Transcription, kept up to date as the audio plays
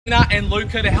and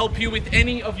Luca to help you with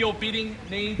any of your bidding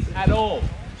needs at all.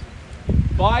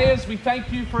 Buyers, we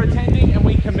thank you for attending and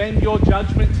we commend your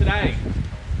judgment today.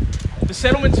 The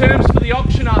settlement terms for the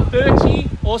auction are 30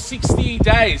 or 60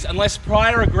 days unless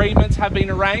prior agreements have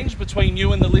been arranged between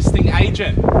you and the listing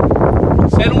agent.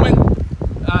 Settlement,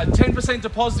 10%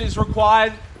 deposit is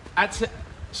required at...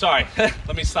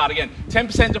 let me start again.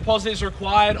 10% deposit is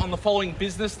required on the following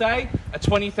business day. A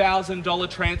 $20,000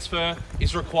 transfer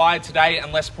is required today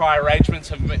unless prior arrangements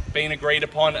have been agreed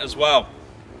upon as well.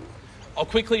 I'll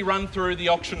quickly run through the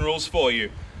auction rules for you.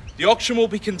 The auction will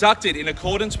be conducted in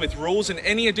accordance with rules and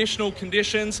any additional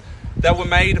conditions that were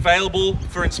made available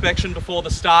for inspection before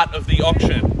the start of the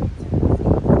auction.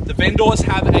 The vendors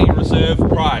have a reserve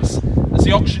price. As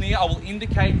the auctioneer, I will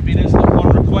indicate bidders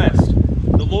upon request.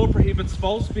 The law prohibits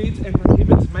false bids and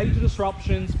prohibits major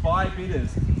disruptions by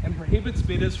bidders and prohibits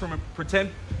bidders from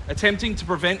attempting to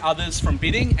prevent others from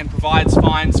bidding and provides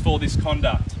fines for this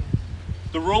conduct.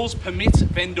 The rules permit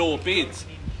vendor bids.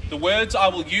 The words I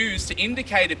will use to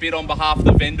indicate a bid on behalf of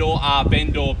the vendor are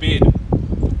vendor bid.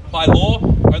 By law,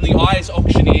 only I as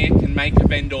auctioneer can make a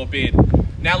vendor bid.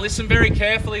 Now listen very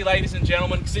carefully, ladies and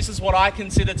gentlemen, because this is what I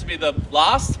consider to be the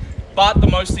last but the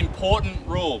most important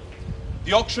rule.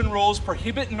 The auction rules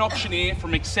prohibit an auctioneer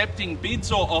from accepting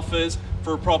bids or offers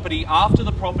for a property after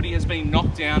the property has been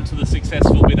knocked down to the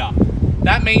successful bidder.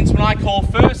 That means when I call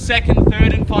first, second,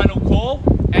 third and final call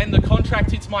and the contract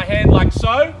hits my hand like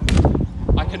so,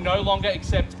 I can no longer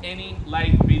accept any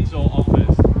late bids or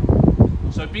offers.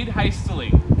 So bid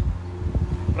hastily.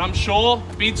 But I'm sure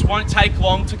bids won't take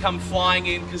long to come flying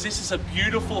in because this is a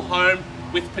beautiful home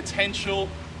with potential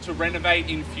to renovate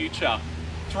in future.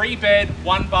 3-bed,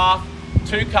 1-bath,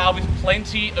 2-car with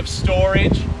plenty of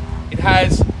storage. It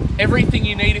has everything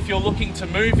you need if you're looking to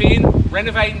move in,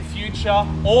 renovate in future,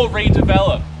 or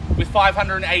redevelop with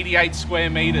 588 square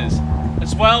meters.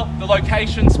 As well, the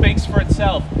location speaks for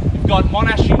itself. You've got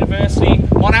Monash University,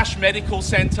 Monash Medical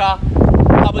Centre,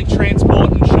 public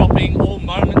transport and shopping, all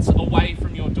moments away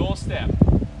from your doorstep.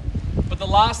 But the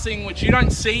last thing which you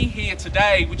don't see here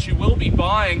today, which you will be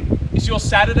buying, is your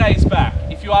Saturdays back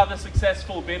if you are the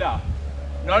successful bidder.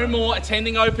 No more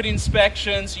attending open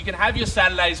inspections. You can have your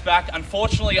Saturdays back.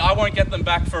 Unfortunately, I won't get them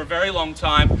back for a very long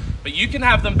time, but you can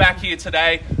have them back here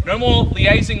today. No more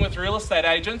liaising with real estate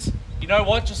agents. You know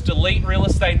what? Just delete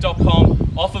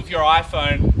realestate.com off of your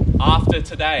iPhone after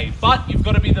today. But you've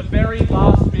got to be the very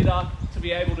last bidder to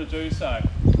be able to do so.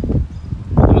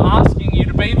 I'm asking you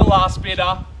to be the last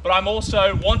bidder, but I'm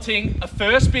also wanting a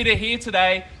first bidder here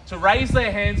today to raise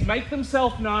their hands, make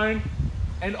themselves known,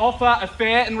 and offer a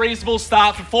fair and reasonable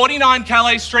start for 49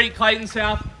 Kallay Street, Clayton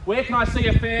South. Where can I see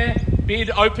a fair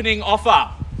bid opening offer?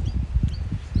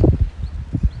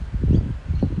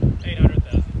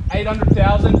 800,000.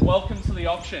 800,000, welcome to the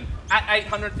auction. At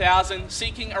 800,000,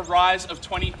 seeking a rise of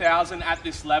 20,000 at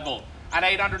this level. At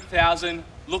 800,000,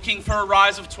 looking for a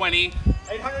rise of 20.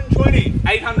 820.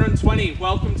 820,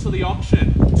 welcome to the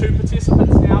auction. 2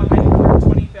 participants now,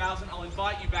 820,000. I'll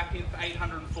invite you back in for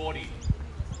 840.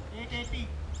 880. Did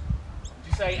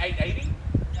you say 880?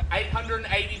 Yep.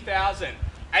 880,000.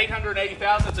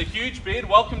 880,000, it's a huge bid.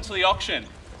 Welcome to the auction.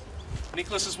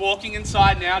 Nicholas is walking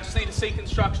inside now. Just need to seek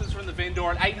instructions from the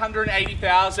vendor at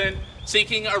 880,000,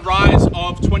 seeking a rise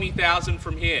of 20,000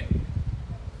 from here.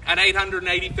 At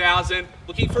 880,000,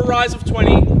 looking for a rise of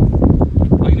 20. I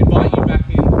can invite you back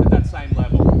in at that same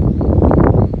level.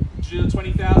 Did you do the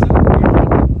 20,000?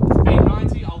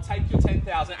 890, I'll take your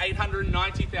 10,000.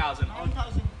 890,000.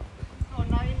 9,000. No,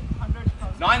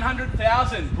 900,000.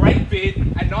 900,000, great bid.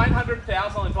 At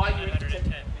 900,000, I'll invite you in.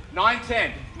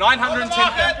 910.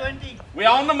 910,000. We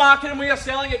are on the market and we are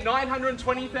selling at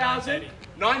 920,000.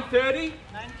 930.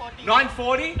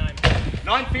 940.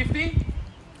 950.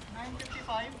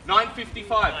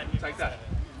 955. Take that.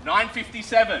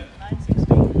 957.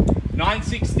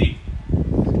 960.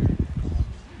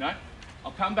 No?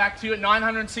 I'll come back to you at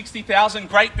 960,000.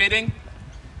 Great bidding.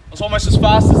 I was almost as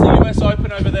fast as the US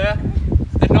Open over there.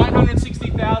 At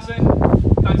 960,000,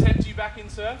 can I tempt you back in,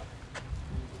 sir?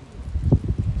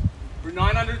 We're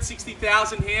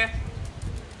 960,000 here.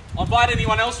 I'll invite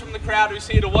anyone else from the crowd who's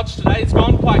here to watch today. It's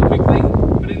gone quite quickly,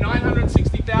 but at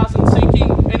 960,000,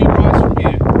 seeking any rise from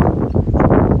here.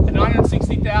 At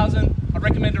 960,000, I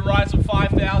recommend a rise of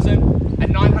 5,000.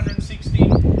 At 960,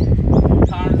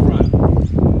 car in front.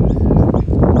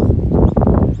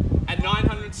 At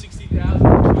 960,000,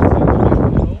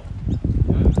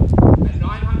 at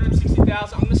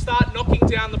 960,000, I'm going to start knocking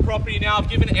down the property now. I've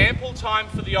given ample time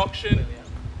for the auction.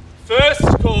 First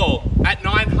call at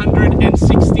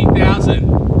 960,000.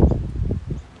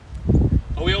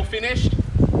 Are we all finished?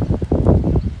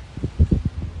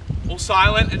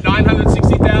 silent at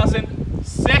 960,000.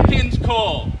 Second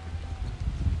call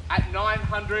at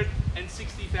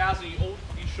 960,000. You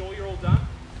sure you're all done?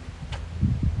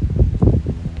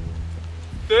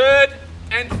 Third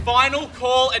and final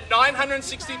call at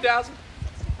 960,000.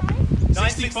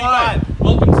 965.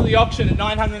 Welcome to the auction at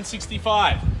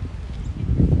 965.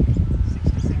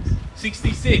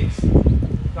 66.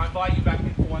 Can I invite you back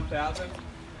in for 1,000?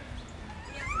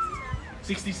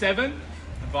 67.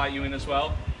 Invite you in as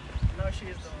well. No, she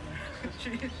is the owner. she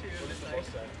is like...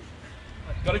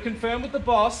 Got to confirm with the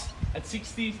boss at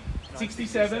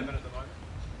 67.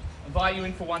 Invite you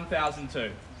in for 1,000 too.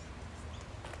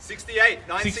 68.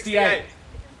 968.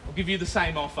 I'll give you the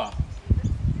same offer.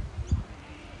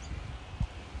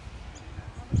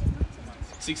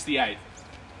 68.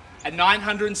 At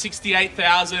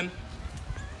 968,000.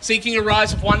 Seeking a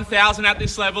rise of 1,000 at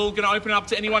this level. Going to open up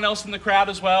to anyone else in the crowd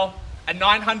as well. At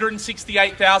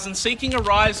 968,000. Seeking a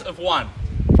rise of 1.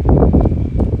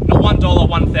 Not $1,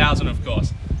 1,000 of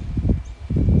course.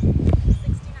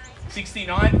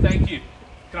 69. Thank you.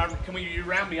 Can you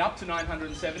round me up to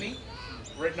 970?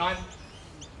 We're at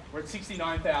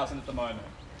 69,000 at the moment.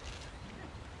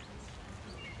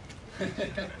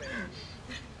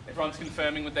 Everyone's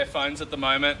confirming with their phones at the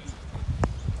moment.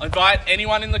 I'll invite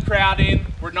anyone in the crowd in.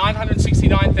 We're at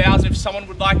 969,000. If someone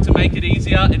would like to make it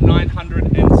easier, at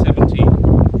 970.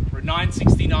 We're at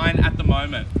 969 at the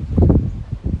moment.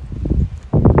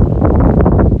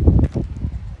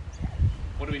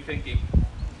 What are we thinking?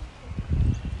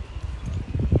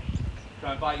 Can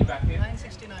I invite you back in?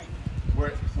 969.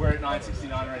 We're at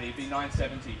 969 already. It'd be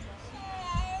 970.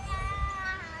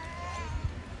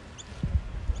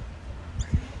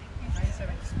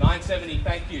 970,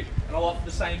 thank you. And I'll offer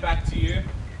the same back to you.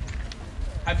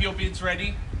 Have your bids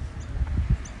ready.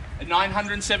 At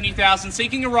 970,000,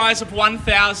 seeking a rise of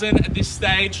 1,000 at this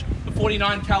stage for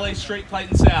 49 Kallay Street,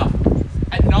 Clayton South.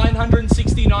 At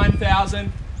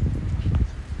 969,000.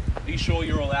 Are you sure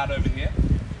you're all out over here?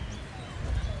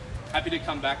 Happy to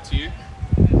come back to you.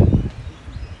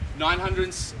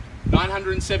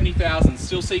 970,000,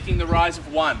 still seeking the rise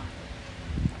of 1.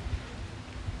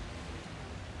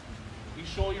 You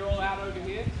sure you're all out over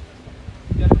here?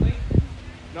 Definitely?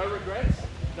 No regrets?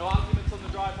 No arguments on the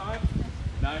drive home?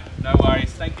 No? No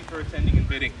worries. Thank you for attending and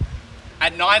bidding.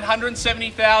 At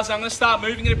 970,000, I'm going to start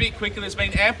moving it a bit quicker. There's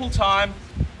been ample time.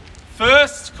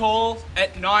 First call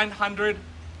at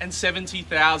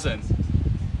 970,000.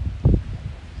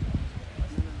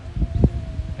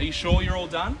 Are you sure you're all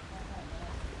done?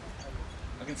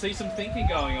 I can see some thinking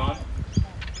going on.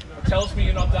 It tells me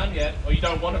you're not done yet, or you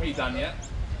don't want to be done yet.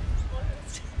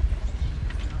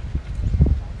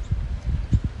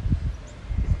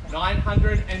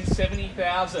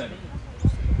 $970,000.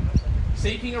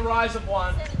 Seeking a rise of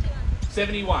 1.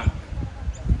 71.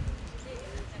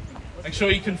 Make sure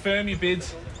you confirm your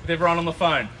bids with everyone on the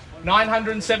phone.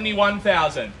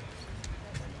 971,000.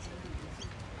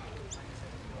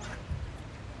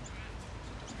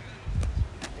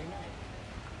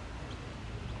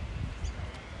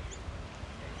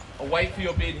 I'll wait for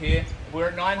your bid here. We're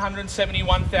at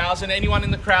 971,000. Anyone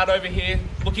in the crowd over here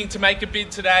looking to make a bid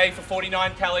today for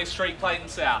 49 Kallay Street, Clayton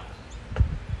South?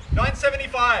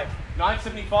 975.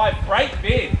 975, great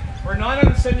bid. We're at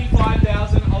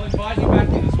 975,000. I'll invite you back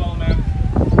in as well, ma'am.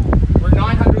 We're at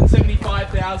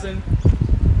 975,000.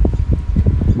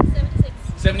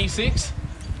 76.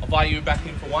 I'll buy you back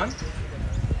in for 1.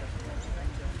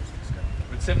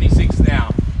 We're at 76 now.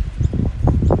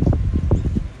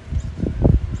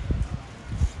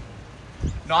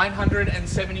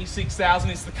 976,000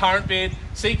 is the current bid,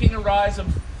 seeking a rise of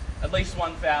at least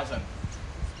 1,000. What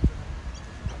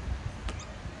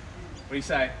do you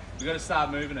say? We've got to start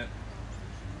moving it.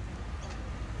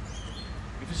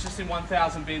 If it's just in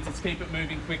 1,000 bids, let's keep it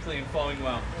moving quickly and flowing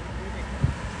well.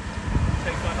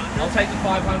 Take 500. I'll take the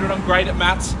 500. I'm great at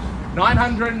maths.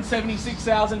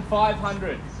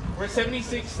 976,500. We're at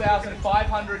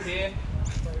 76,500 here.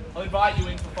 I'll invite you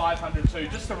in for 500 too,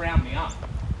 just to round me up.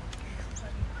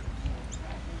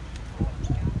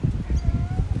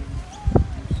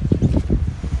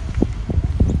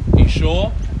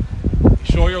 Sure? You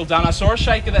sure you're all done? I saw a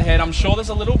shake of the head. I'm sure there's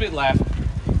a little bit left.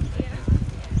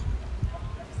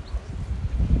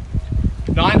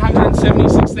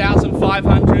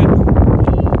 976,500. A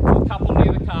couple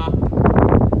near the car.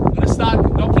 I'm going to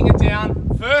start knocking it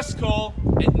down. First call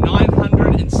at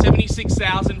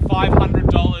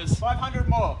 $976,500. 500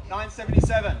 more.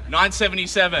 977.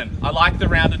 977. I like the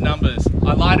rounded numbers.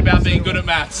 I lied about being good at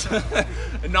maths.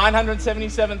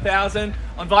 977,000.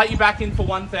 I'll invite you back in for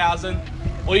 1,000,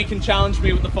 or you can challenge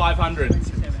me with the 500.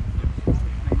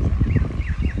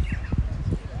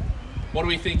 What are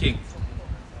we thinking?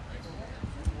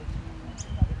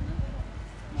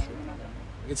 You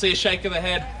can see a shake of the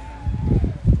head.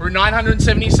 We're at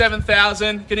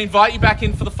 977,000. Can invite you back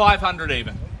in for the 500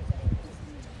 even.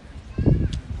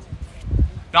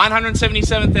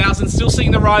 977,000, still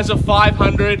seeing the rise of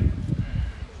 500.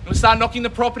 We'll start knocking the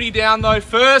property down though.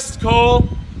 First call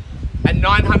at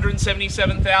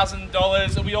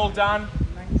 $977,000. Are we all done?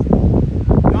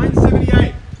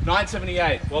 978.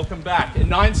 978, welcome back. At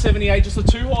 978, just a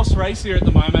 2-horse race here at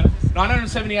the moment.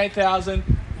 978,000,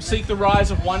 we'll seek the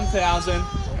rise of 1,000.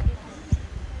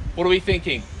 What are we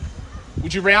thinking?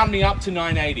 Would you round me up to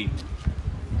 980?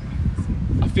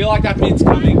 I feel like that bid's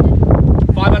coming.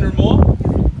 500 more?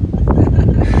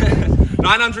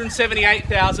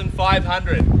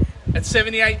 978,500. At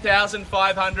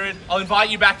 78,500, I'll invite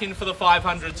you back in for the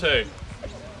 500 too.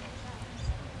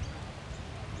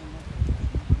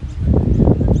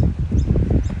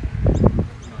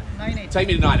 Take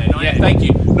me to 980. Yeah, thank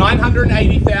you.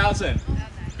 980,000.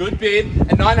 Good bid.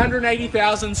 And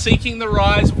 980,000, seeking the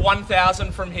rise of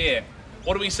 1,000 from here.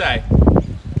 What do we say?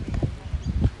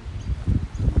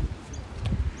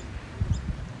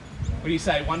 What do you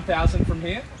say? 1,000 from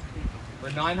here? We're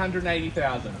at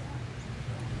 980,000.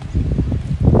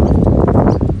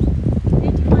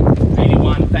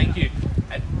 81. Thank you.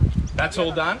 And that's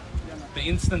all done. The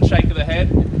instant shake of the head.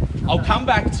 I'll come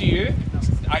back to you.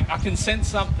 I can sense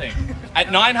something. At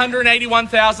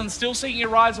 981,000, still seeking a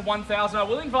rise of 1,000. I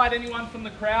will invite anyone from the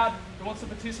crowd who wants to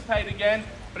participate again.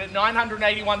 But at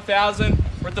 981,000,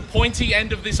 we're at the pointy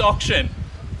end of this auction.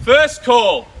 First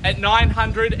call at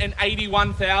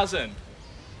 981,000.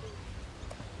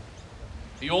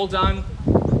 Are you all done?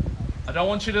 I don't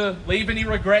want you to leave any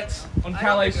regrets on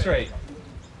Kallay Street.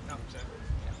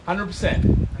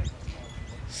 100%.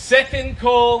 Second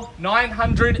call,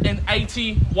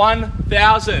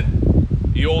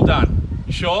 981,000. You all done?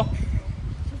 You sure?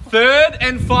 Third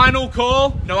and final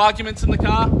call. No arguments in the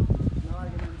car? No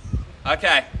arguments.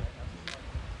 Okay.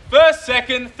 First,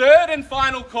 second, third and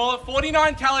final call at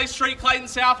 49 Kallay Street, Clayton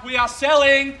South. We are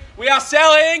selling. We are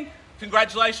selling.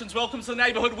 Congratulations. Welcome to the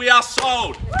neighbourhood. We are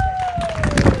sold.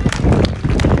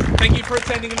 Thank you for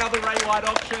attending another Ray White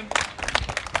auction.